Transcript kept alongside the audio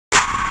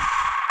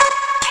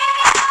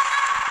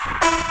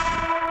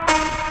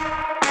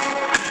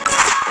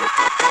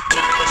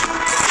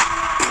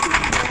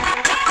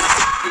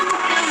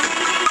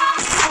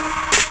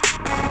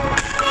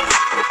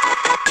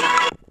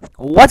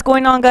What's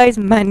going on, guys?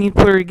 My name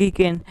is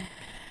GEEKan,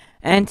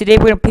 and today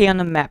we're gonna play on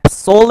the map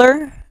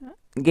Solar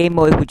game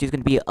mode, which is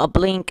gonna be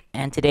uplink.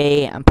 And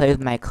today I'm playing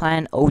with my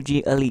clan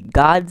OG Elite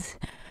Gods,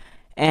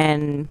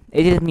 and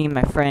it is me and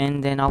my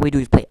friend, and all we do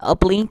is play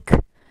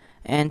uplink.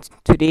 And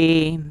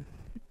today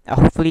I'll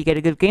hopefully get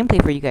a good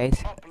gameplay for you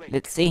guys.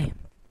 Let's see.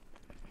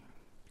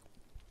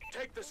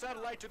 Take the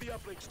satellite to the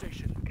uplink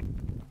station.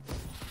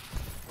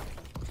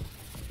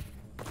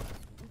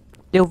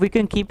 Yo, if we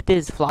can keep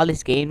this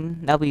flawless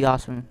game, that'll be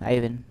awesome,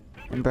 Ivan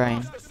and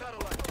Brian.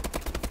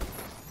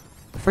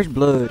 First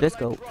blood, let's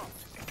go.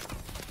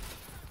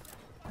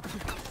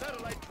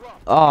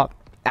 Oh,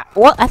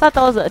 what? I thought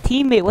that was a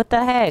teammate. What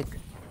the heck?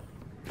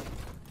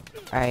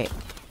 Alright.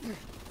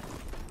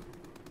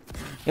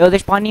 Yo, they're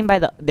spawning by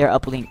their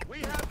uplink.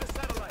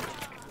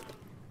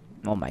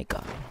 Oh my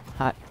god.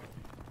 Hot.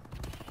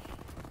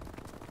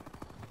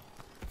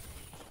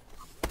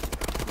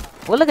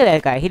 Well, look at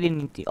that guy. He didn't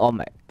need to. Oh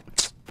my.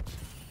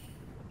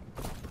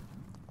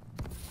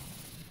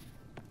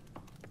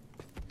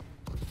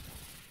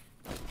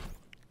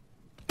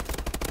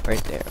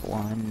 Right there,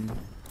 one.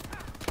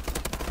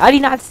 How did he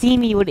not see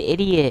me? What an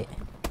idiot.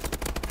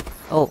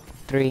 Oh,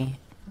 three.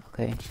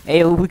 Okay.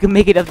 Hey, we can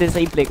make it up this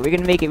late, Blake. We're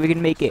gonna make it. We're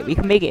gonna make it. We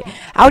can make it.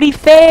 How'd he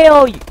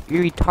fail? You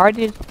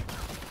retarded.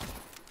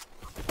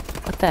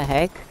 What the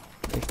heck?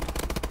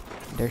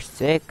 There's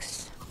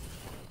six.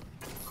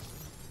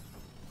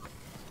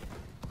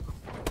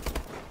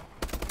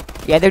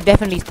 Yeah, they're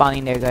definitely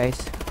spawning there, guys.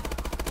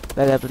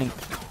 Let that blink.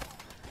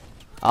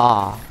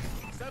 Ah.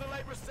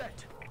 Satellite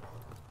reset.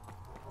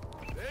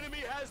 The enemy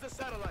has the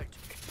satellite.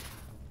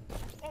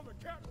 On the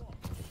catwalk.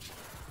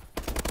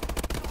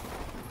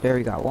 There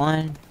we got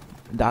one.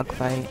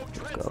 Dogfight.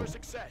 Let's go.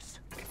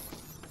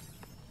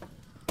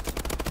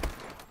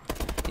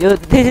 Yo,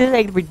 this is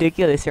like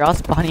ridiculous. They're all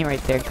spawning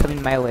right there,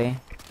 coming my way.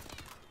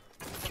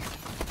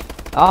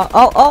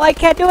 Oh! I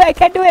can't do it! I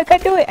can't do it! I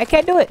can't do it! I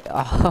can't do it!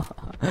 Oh,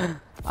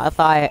 I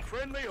thought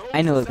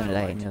I knew I was gonna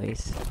die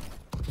anyways.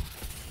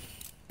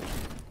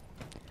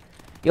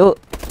 Yo,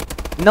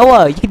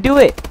 Noah, you can do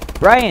it!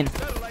 Brian!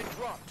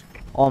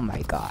 Oh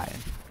my god.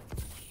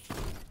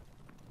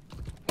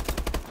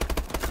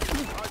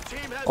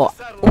 Oh,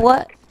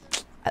 what?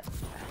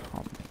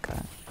 Oh my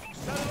god.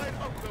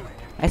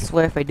 I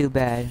swear if I do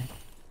bad.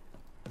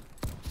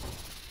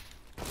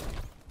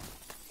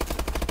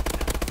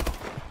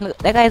 Look,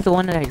 that guy's the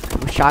one that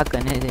has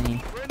shotgun, isn't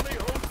he?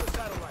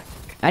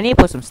 I need to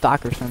put some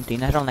stock or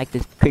something. I don't like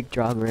this quick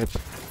draw grip.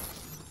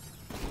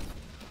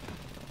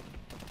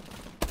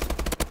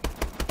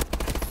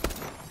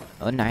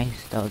 Oh,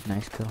 nice. That was a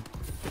nice kill.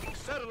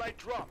 Satellite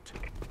dropped.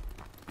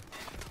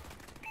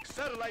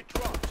 Satellite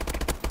dropped.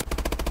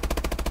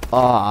 Oh,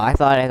 I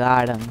thought I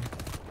got him.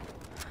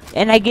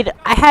 And I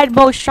had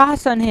both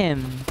shots on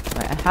him.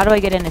 How do I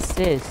get an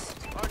assist?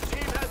 Our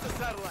team has the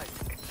satellite.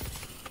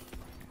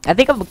 I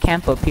think I'm gonna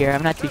camp up here.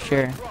 I'm not too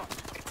sure.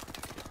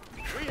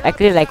 I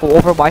could like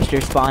overwatch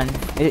their spawn,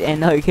 and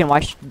no, you can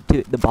watch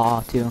the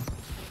ball too.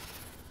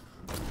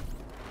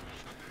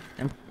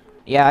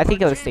 Yeah, I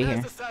think I would stay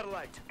here.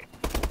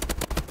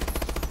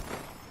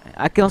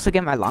 I can also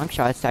get my long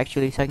shots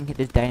actually, so I can get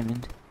this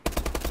diamond.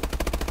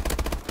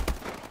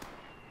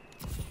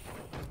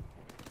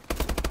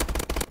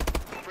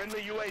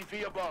 Friendly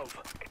UAV above.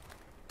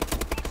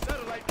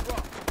 Satellite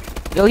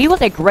dropped. Yo, he was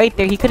like right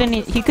there. He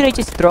couldn't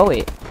just throw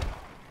it.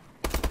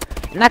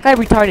 And that guy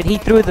retarded. He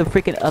threw the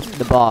freaking up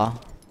the ball.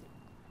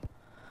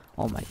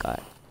 Oh my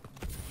god.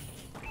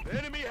 The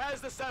enemy has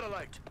the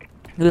satellite.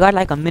 We got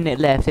like a minute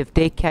left. If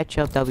they catch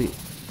up, that'll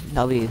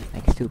be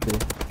like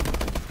stupid.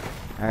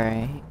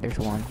 Alright, there's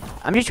one.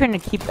 I'm just trying to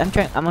keep. I'm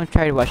gonna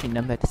try watching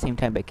them at the same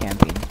time by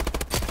camping.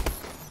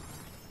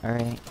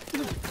 Alright.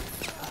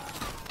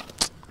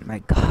 My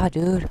god,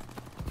 dude.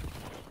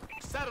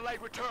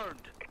 Satellite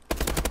returned.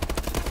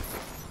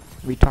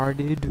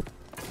 Retarded.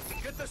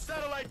 Get the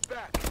satellite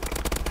back.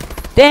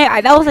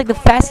 Dang, that was like the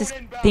fastest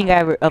thing I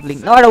ever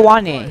uplinked. No, I don't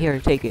want it. Here,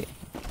 take it.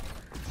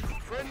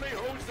 Friendly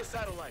holds the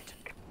satellite.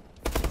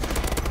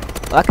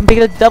 Oh, I can pick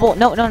it up double.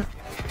 No. Oh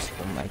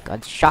my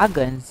god,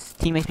 shotguns.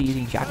 Teammates be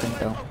using shotguns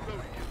though.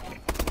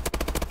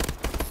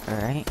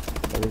 Alright,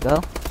 there we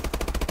go.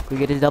 Can we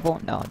get his double?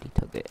 No, he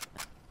took it.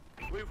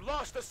 We've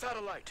lost the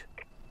satellite.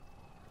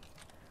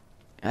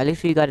 At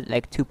least we got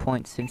like 2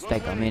 points since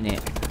like a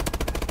minute.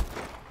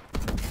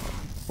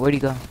 Where'd he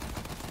go?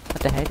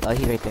 What the heck? Oh,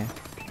 he's right there.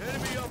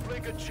 Enemy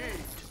uplink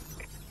achieved.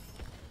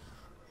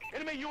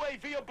 Enemy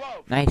UAV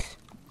above. Nice.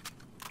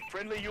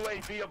 Friendly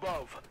UAV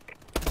above.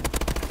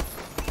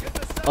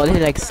 Oh, this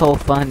is like so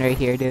fun right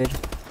here, dude.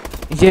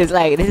 It's just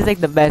like, this is like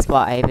the best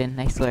spot, Ivan,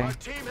 I swear. Our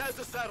team has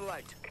the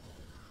satellite.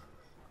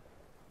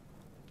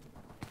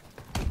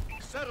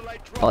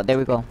 Satellite dropped. Oh, there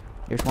we go.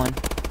 There's one.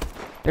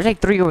 There's like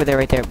three over there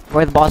right there,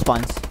 where the ball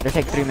spawns. There's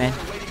like three, man.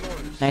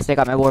 Nice, I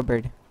got my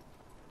warbird.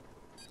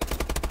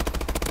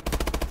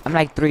 I'm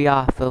like 3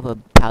 off of a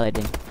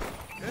paladin.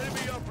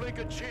 Enemy uplink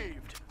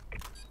achieved.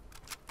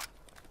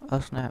 Oh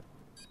snap.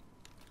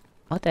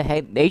 What the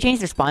heck? They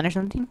changed their spawn or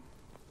something?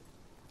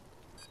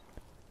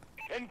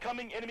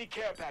 Incoming enemy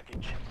care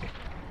package.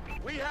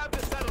 We have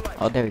the satellite.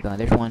 Oh, there we go.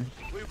 There's one.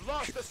 We've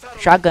lost the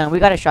satellite. Shotgun. We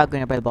got a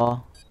shotgun by the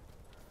ball.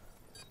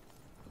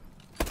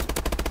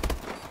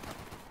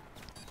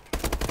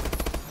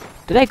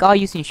 They're like all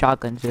using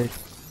shotguns, dude.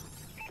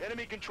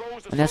 Enemy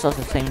controls the And that's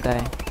also the same guy.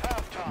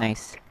 Halftime.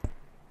 Nice.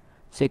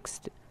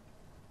 Sixth.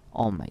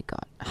 Oh my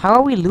god. How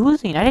are we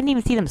losing? I didn't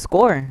even see them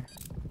score.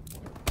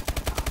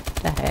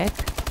 The heck?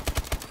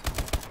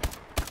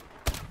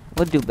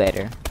 We'll do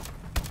better.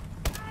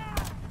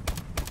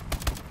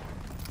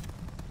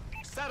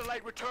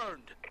 Satellite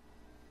returned.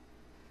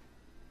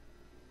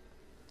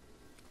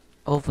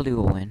 Hopefully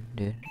we'll win,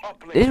 dude.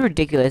 Uplink. This is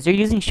ridiculous. They're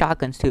using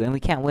shotguns too, and we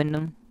can't win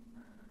them.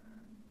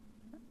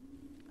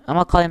 I'm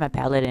gonna call in my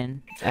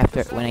paladin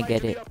after when I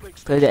get it,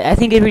 cause I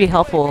think it's really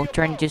helpful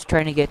trying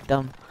to get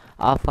them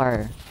off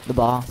the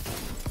ball.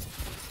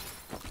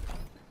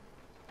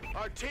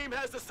 Our team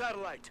has the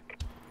satellite.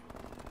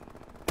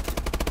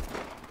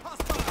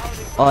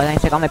 Oh,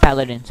 nice! I got my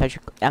paladin, so I'm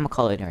gonna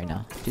call it right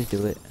now. Just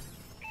do it.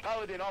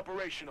 Paladin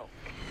operational.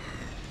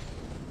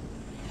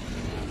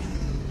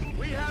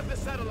 We have the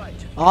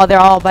satellite. Oh, they're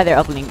all by their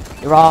uplink.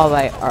 They're all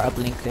by our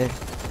uplink, dude.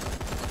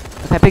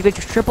 Can I pick the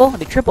triple?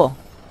 The triple.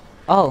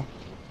 Oh.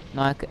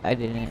 No, I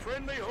didn't.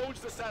 Friendly holds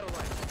the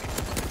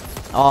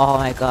satellite. Oh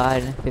my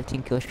god,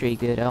 15 kill streak,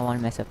 dude. I don't want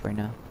to mess up right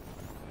now.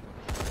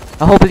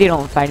 I hope they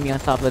don't find me on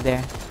top of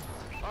there.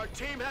 Our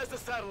team has the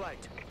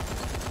satellite.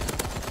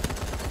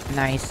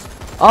 Nice.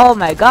 Oh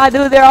my god,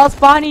 dude, they're all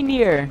spawning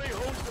here. Friendly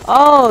holds the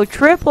Oh,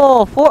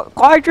 triple,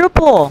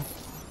 quadruple.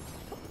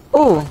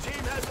 Ooh,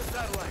 team has the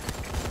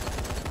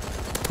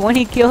satellite.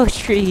 20 kill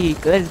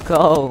streak. Let's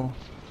go.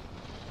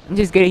 I'm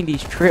just getting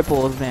these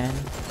triples, man.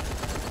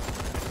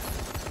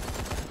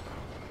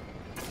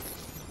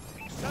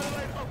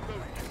 Satellite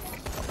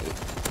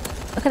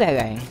uploaded. Look at that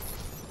guy.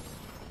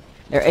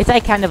 It's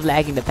like kind of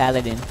lagging the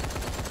paladin.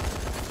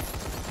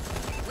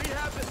 We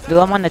have the Dude,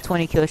 I'm on the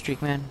 20 kill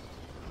streak, man.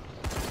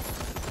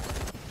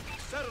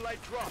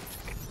 satellite dropped.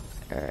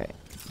 Alright.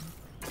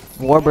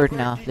 Warbird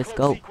now. Decode Let's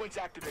go. sequence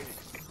activated.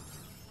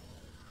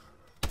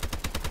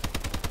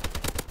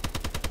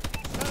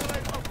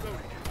 Satellite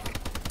uploaded.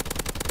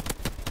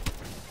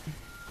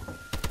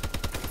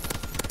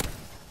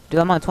 Dude,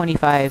 I'm on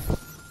 25.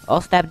 Oh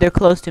snap, they're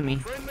close to me.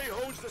 Friendly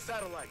holds the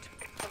satellite.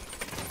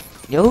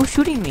 Yo, who's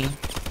shooting me?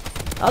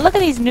 Oh, look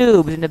at these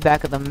noobs in the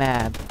back of the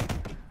map.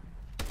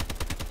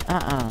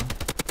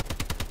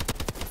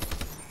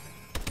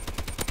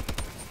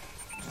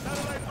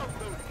 Satellite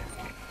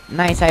uploaded.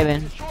 Nice,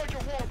 Ivan. Destroyed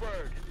your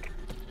warbird.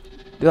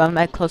 Dude, I'm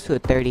at close to a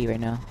 30 right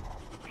now.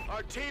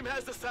 Our team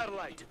has the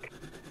satellite.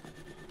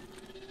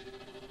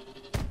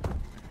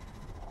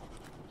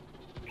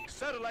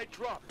 Satellite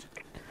dropped.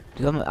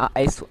 Dude,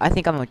 I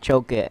think I'm gonna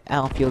choke it. I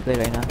don't feel good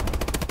right now.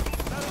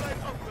 Satellite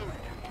uploaded.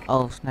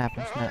 Oh, snap,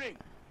 They're snap. hurting.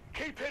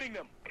 Keep hitting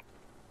them.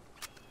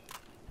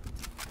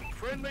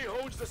 Friendly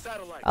holds the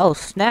satellite. Oh,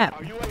 snap.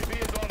 Our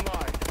UAV is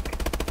online.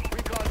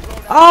 Recon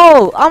drone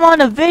Oh, I'm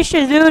on a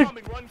vicious, dude.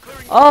 incoming. Run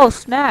clearing. Oh,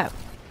 snap.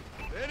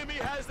 The enemy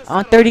has the I'm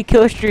on satellite. 30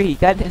 kill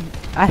streak.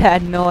 I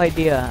had no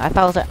idea. I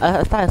thought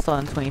I saw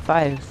on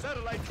 25.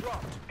 Satellite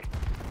dropped.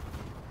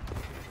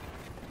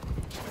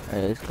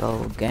 Alright, let's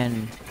go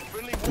again.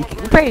 Friendly We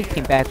warbird probably in the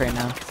came air. back right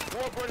now.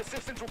 Warbird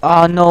assistance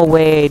Oh, no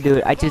way,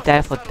 dude. I just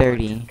died for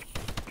 30.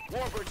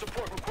 Warbird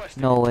support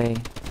requested. No way.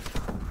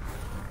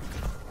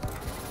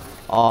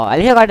 Oh, I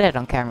think I got that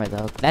on camera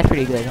though. That's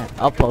pretty good.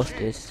 I'll post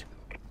this.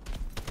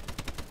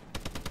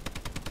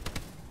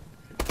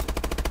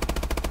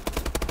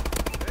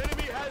 The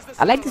enemy has the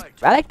I like this.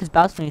 satellite. I like this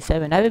Bounce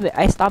 27.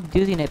 I stopped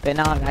using it, but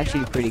now I'm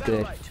actually pretty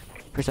good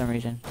for some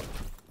reason.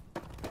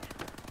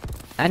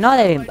 I know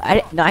they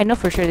didn't. I know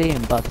for sure they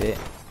didn't buff it,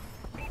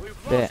 We've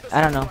but lost the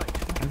I don't know.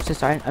 satellite. I'm just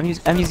starting.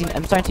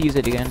 I'm starting to use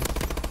it again.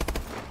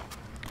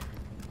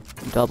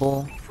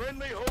 Double.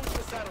 Friendly holds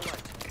the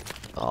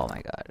satellite. Oh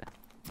my god.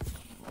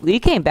 We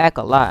came back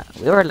a lot.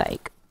 We were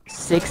like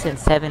 6 and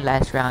 7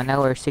 last round.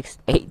 Now we're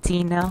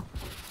 18 now.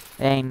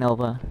 Dang,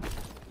 Nova.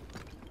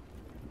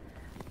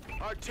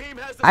 Our team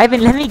has the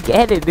Ivan, let me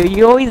get it, dude.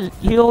 You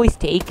always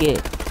take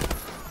it.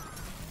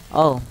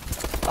 Oh.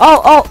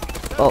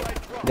 Oh,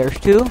 there's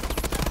two.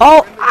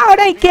 Oh, how'd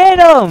I get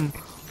him?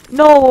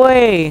 No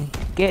way.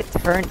 Get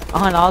turned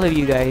on, all of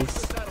you guys.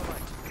 satellite.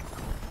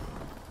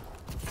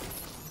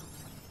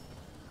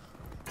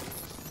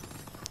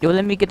 Yo,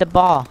 let me get the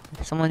ball.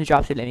 If someone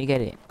drops it, let me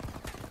get it.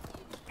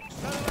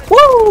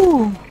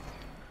 Woo! And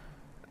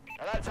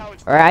that's how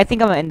it's Alright, I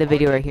think I'm gonna end the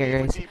video right here,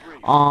 guys.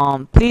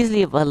 Please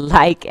leave a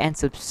like and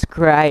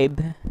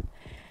subscribe.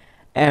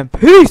 And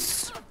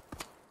peace!